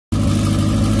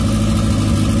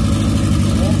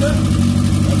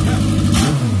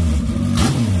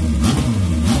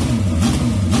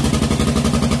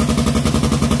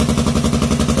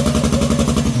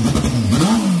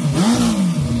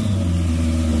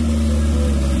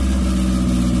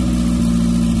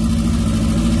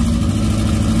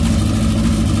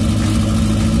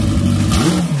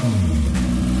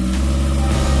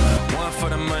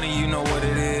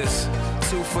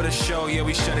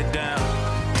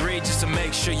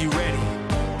sure you ready.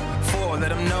 4, let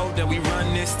them know that we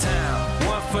run this town.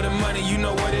 1 for the money, you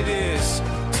know what it is.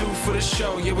 2 for the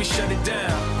show, yeah, we shut it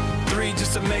down. 3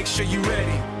 just to make sure you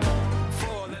ready.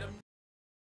 4, let them...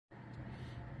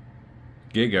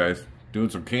 Okay guys, doing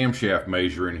some camshaft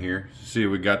measuring here. See,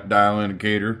 we got the dial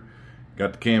indicator,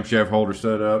 got the camshaft holder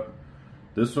set up.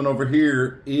 This one over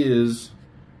here is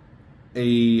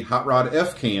a Hot Rod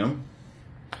F cam.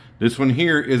 This one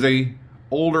here is a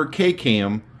older K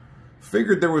cam.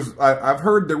 Figured there was, I've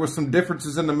heard there was some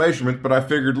differences in the measurement, but I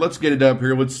figured let's get it up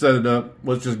here, let's set it up,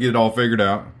 let's just get it all figured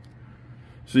out.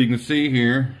 So you can see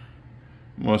here,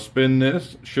 I'm gonna spin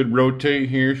this, should rotate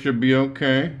here, should be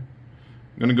okay. I'm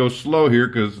gonna go slow here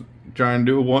because I'm trying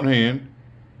to do it with one hand.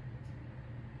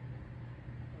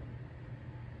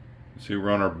 See,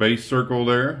 we're on our base circle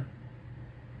there.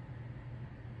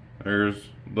 There's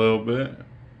a little bit.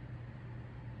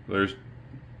 There's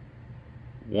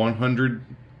 1/10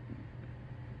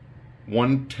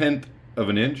 of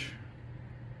an inch.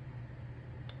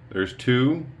 There's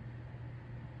 2.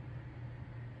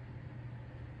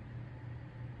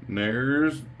 And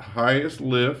there's highest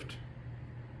lift.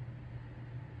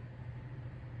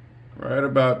 Right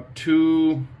about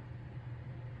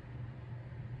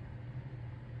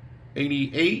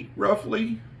 288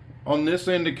 roughly on this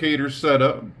indicator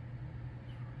setup.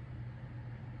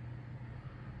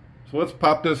 So let's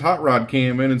pop this hot rod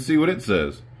cam in and see what it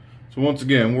says. So once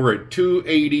again, we're at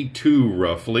 282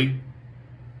 roughly.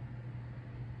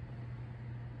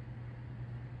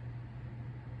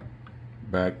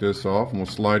 Back this off and we'll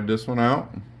slide this one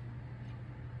out.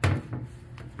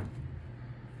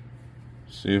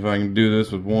 See if I can do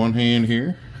this with one hand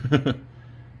here.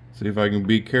 See if I can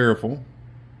be careful.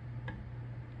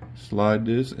 Slide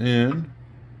this in.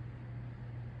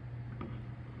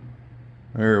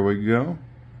 There we go.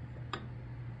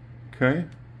 Okay.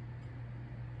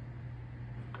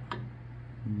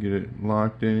 Get it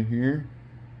locked in here.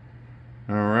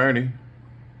 Alrighty.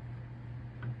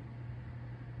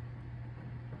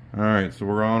 Alright, so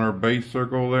we're on our base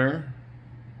circle there.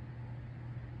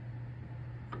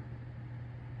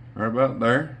 Right about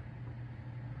there.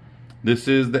 This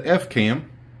is the F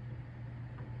cam.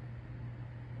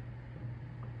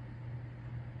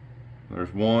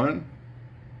 There's 1.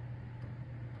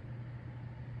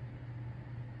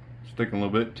 Sticking a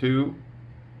little bit, 2.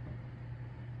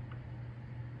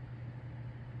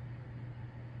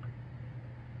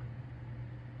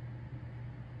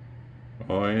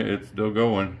 Oh yeah, it's still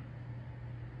going.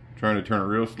 Trying to turn it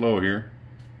real slow here.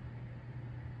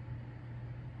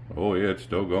 Oh yeah, it's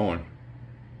still going.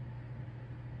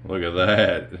 Look at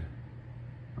that.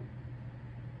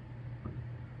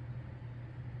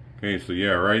 Okay, so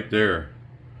yeah, right there.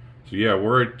 So yeah,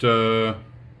 we're at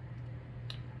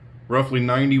roughly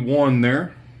 91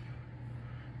 there.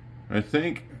 I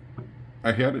think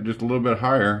I had it just a little bit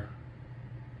higher.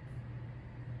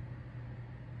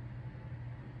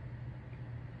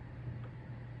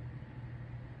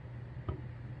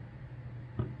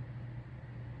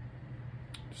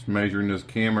 Just measuring this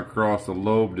cam across the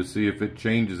lobe to see if it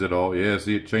changes at all. Yeah,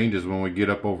 see, it changes when we get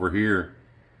up over here.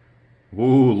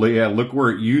 Ooh, yeah, look where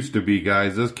it used to be,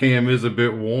 guys. This cam is a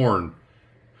bit worn.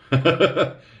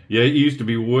 Yeah, it used to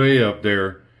be way up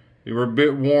there. They were a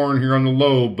bit worn here on the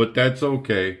lobe, but that's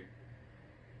okay.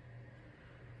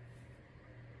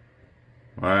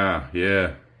 Wow,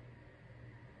 yeah.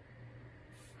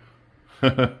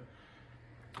 And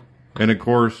of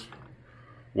course,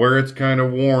 where it's kind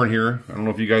of worn here, I don't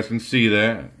know if you guys can see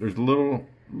that. There's a little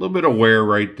bit of wear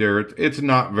right there. It's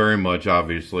not very much,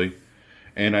 obviously.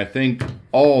 And I think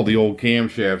all the old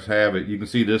camshafts have it. You can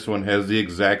see this one has the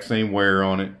exact same wear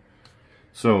on it.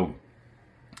 So,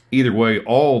 either way,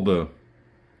 all the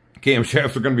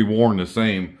camshafts are going to be worn the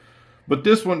same. But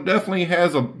this one definitely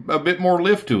has a bit more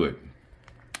lift to it.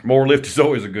 More lift is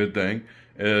always a good thing,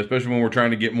 especially when we're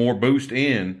trying to get more boost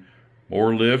in.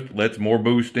 More lift lets more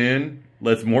boost in,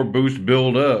 lets more boost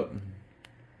build up.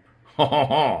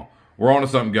 We're on to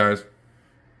something, guys.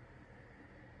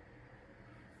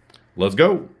 Let's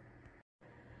go.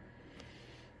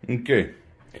 Okay,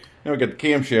 now we got the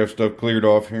camshaft stuff cleared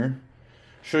off here.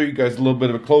 Show you guys a little bit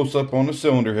of a close-up on the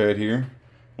cylinder head here.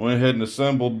 Went ahead and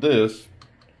assembled this.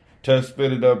 Test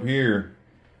fitted up here.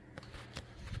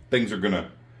 Things are gonna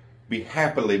be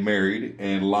happily married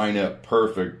and line up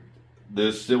perfect.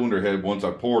 This cylinder head, once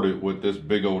I poured it with this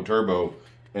big old turbo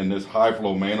and this high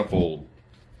flow manifold,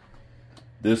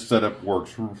 this setup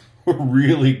works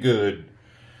really good.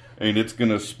 And it's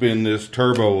gonna spin this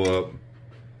turbo up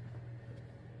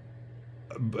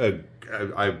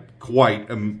quite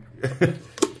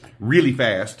really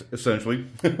fast, essentially.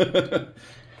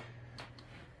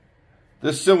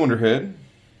 this cylinder head.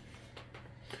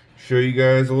 Show you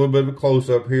guys a little bit of a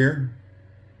close-up here.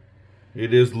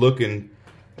 It is looking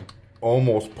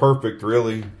almost perfect,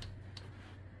 really.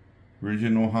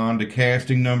 Original Honda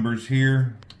casting numbers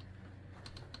here.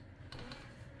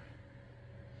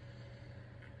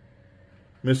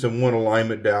 Missing one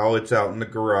alignment dowel. It's out in the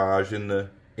garage in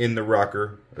the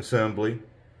rocker assembly.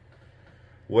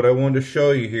 What I wanted to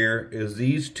show you here is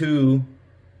these two,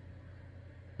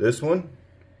 this one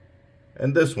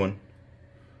and this one.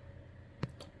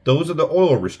 Those are the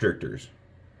oil restrictors.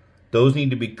 Those need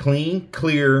to be clean,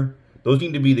 clear. Those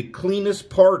need to be the cleanest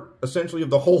part, essentially, of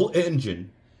the whole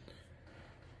engine.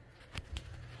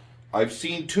 I've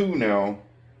seen two now.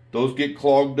 Those get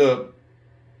clogged up.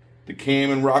 The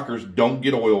cam and rockers don't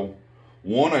get oil.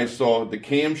 One I saw, the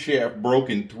camshaft broke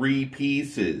in 3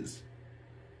 pieces.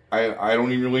 I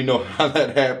don't even really know how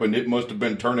that happened. It must have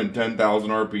been turning 10,000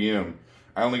 RPM.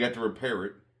 I only got to repair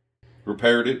it.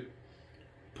 Repaired it.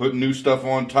 Put new stuff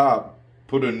on top.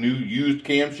 Put a new used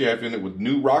camshaft in it with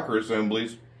new rocker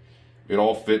assemblies. It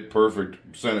all fit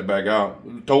perfect. Sent it back out.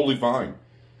 Totally fine.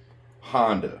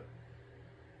 Honda.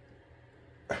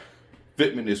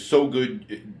 Fitment is so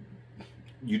good.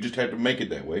 You just have to make it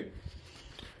that way.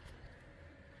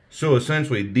 So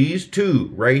essentially, these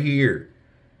two right here,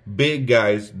 big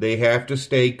guys, they have to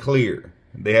stay clear.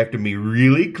 They have to be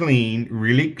really clean,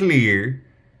 really clear,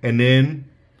 and then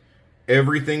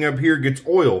everything up here gets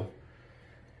oil,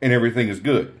 and everything is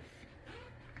good.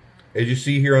 As you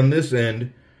see here on this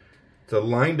end, it's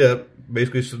lined up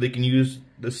basically so they can use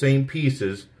the same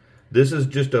pieces. This is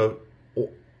just an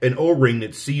O-ring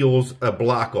that seals a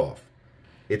block off.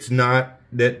 It's not,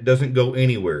 that doesn't go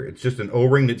anywhere. It's just an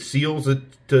O-ring that seals it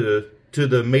to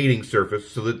the mating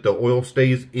surface so that the oil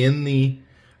stays in the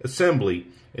assembly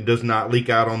and does not leak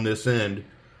out on this end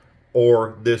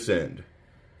or this end.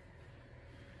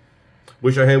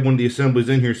 Wish I had one of the assemblies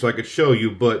in here so I could show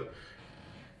you, but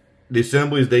the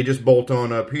assemblies, they just bolt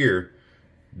on up here.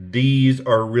 These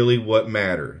are really what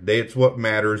matter. That's what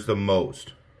matters the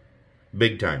most.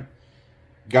 Big time.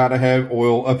 Gotta have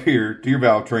oil up here to your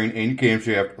valve train and your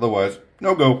camshaft, otherwise,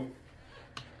 no go.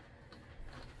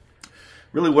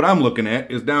 Really what I'm looking at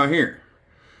is down here.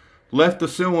 Left the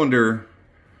cylinder,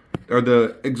 or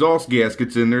the exhaust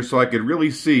gaskets in there so I could really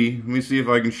see. Let me see if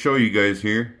I can show you guys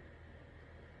here.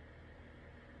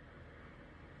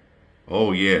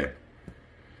 Oh yeah.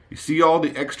 You see all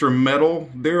the extra metal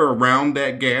there around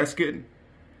that gasket?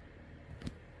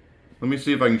 Let me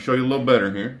see if I can show you a little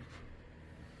better here.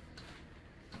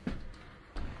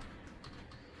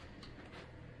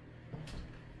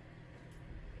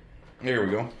 There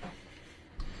we go.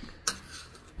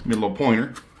 Give me a little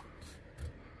pointer.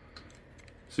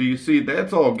 So you see,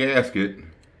 that's all gasket.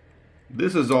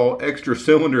 This is all extra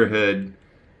cylinder head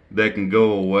that can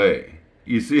go away.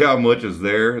 You see how much is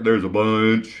there? There's a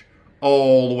bunch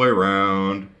all the way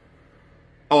around.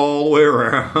 All the way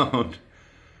around.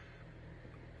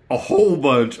 A whole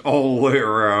bunch all the way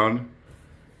around.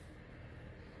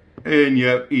 And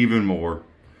yet even more.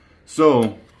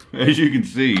 So, as you can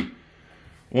see,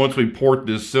 once we port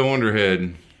this cylinder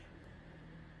head,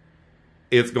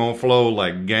 it's going to flow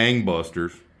like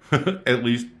gangbusters. At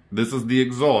least this is the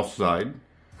exhaust side.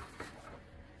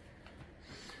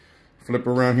 Flip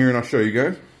around here and I'll show you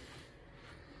guys.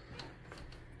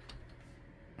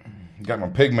 Got my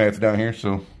pig mats down here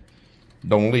so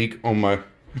don't leak on my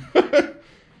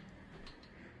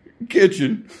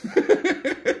kitchen.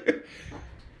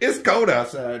 It's cold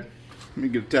outside. Let me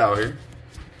get a towel here.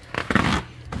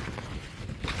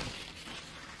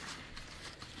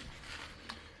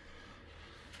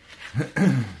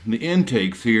 The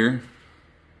intakes here,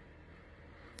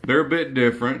 they're a bit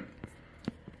different.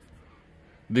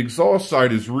 The exhaust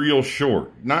side is real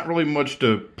short. Not really much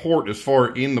to port as far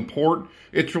in the port.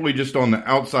 It's really just on the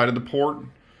outside of the port.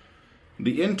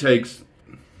 The intakes,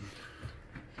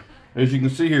 as you can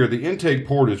see here, the intake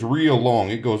port is real long.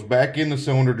 It goes back in the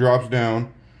cylinder, drops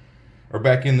down, or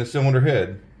back in the cylinder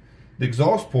head. The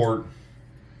exhaust port,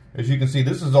 as you can see,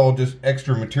 this is all just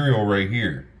extra material right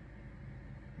here.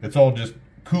 It's all just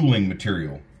cooling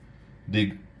material.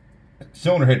 The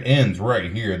cylinder head ends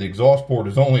right here. The exhaust port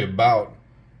is only about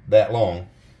that long.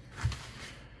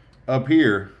 Up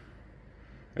here,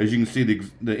 as you can see,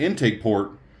 the intake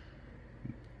port,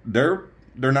 they're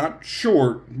not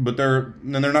short, but they're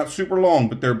not super long,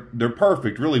 but they're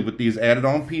perfect really with these added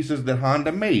on pieces that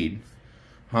Honda made.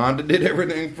 Honda did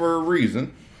everything for a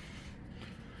reason.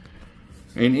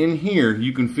 And in here,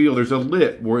 you can feel there's a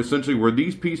lip where essentially where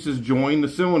these pieces join the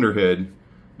cylinder head,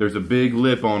 there's a big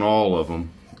lip on all of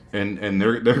them. And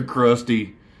they're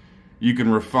crusty. You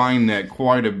can refine that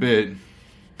quite a bit.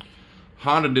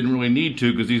 Honda didn't really need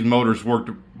to because these motors worked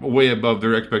way above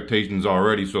their expectations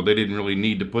already, so they didn't really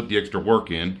need to put the extra work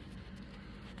in.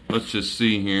 Let's just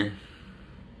see here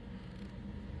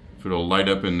if it'll light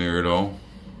up in there at all.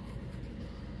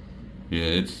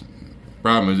 Yeah,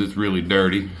 problem is it's really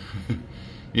dirty.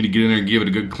 Need to get in there and give it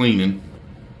a good cleaning,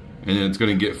 and then it's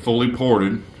going to get fully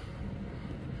ported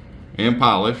and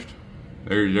polished.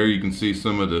 There you can see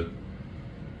some of the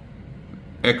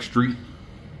extra.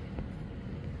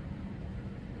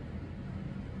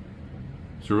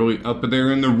 So really up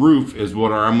there in the roof is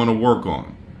what I'm going to work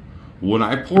on. When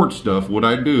I port stuff, what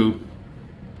I do,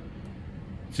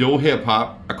 it's the old hip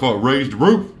hop, I call it raise the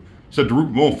roof, set the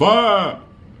roof on fire.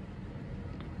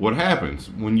 What happens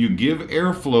when you give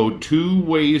airflow 2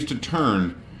 ways to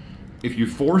turn? If you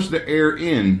force the air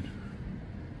in,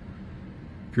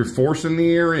 if you're forcing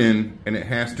the air in and it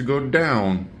has to go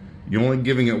down, you're only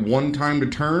giving it 1 time to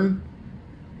turn,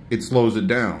 it slows it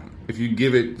down. If you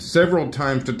give it several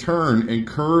times to turn and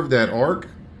curve that arc,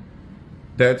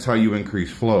 that's how you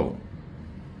increase flow.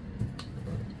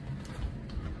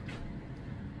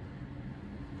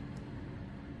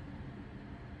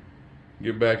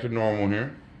 Get back to normal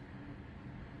here.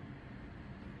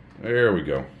 There we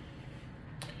go.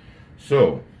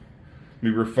 So, let me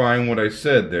refine what I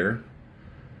said there.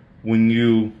 When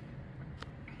you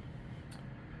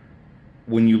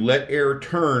let air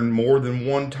turn more than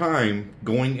 1 time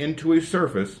going into a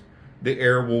surface, the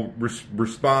air will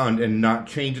respond and not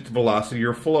change its velocity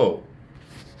or flow.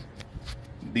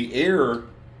 The air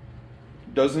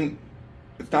doesn't,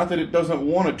 it's not that it doesn't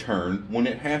want to turn. When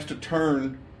it has to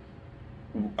turn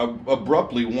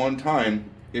abruptly 1 time,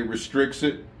 it restricts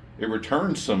it, it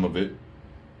returns some of it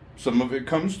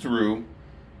comes through,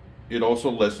 it also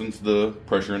lessens the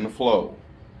pressure and the flow.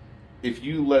 If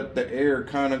you let the air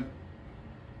kind of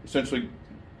essentially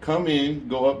come in,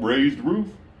 go up, raise the roof,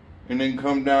 and then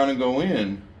come down and go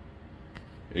in,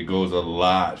 it goes a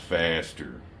lot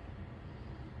faster.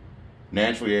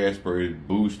 Naturally aspirated,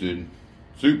 boosted,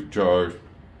 supercharged,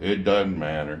 it doesn't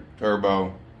matter.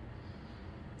 Turbo,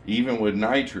 even with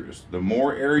nitrous, the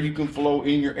more air you can flow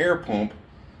in your air pump,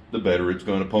 the better it's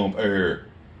going to pump air.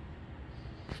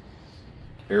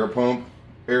 Air pump,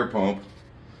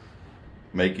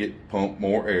 make it pump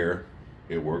more air,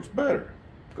 it works better.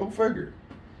 Go figure.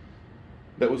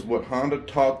 That was what Honda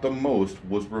taught the most,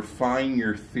 was refine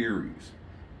your theories.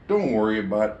 Don't worry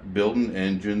about building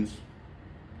engines,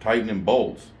 tightening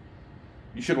bolts.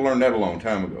 You should have learned that a long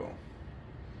time ago.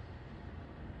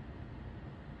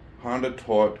 Honda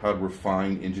taught how to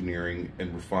refine engineering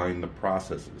and refine the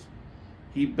processes.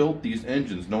 He built these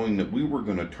engines knowing that we were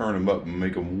going to turn them up and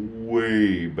make them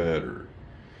way better.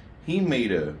 He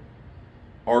made a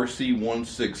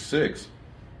RC166,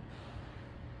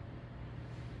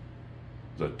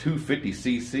 a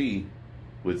 250cc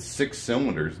with 6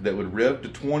 cylinders that would rev to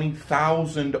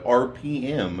 20,000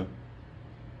 RPM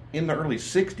in the early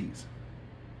 60s.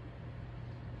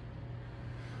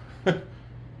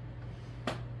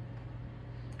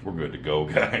 We're good to go,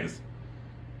 guys.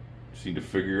 Just need to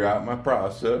figure out my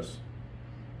process,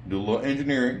 do a little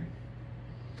engineering.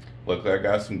 Look like I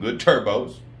got some good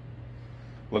turbos.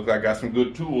 Look like I got some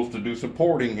good tools to do some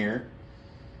porting here.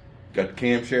 Got the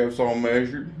camshafts all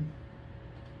measured.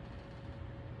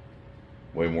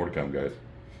 Way more to come, guys.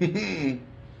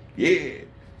 Yeah.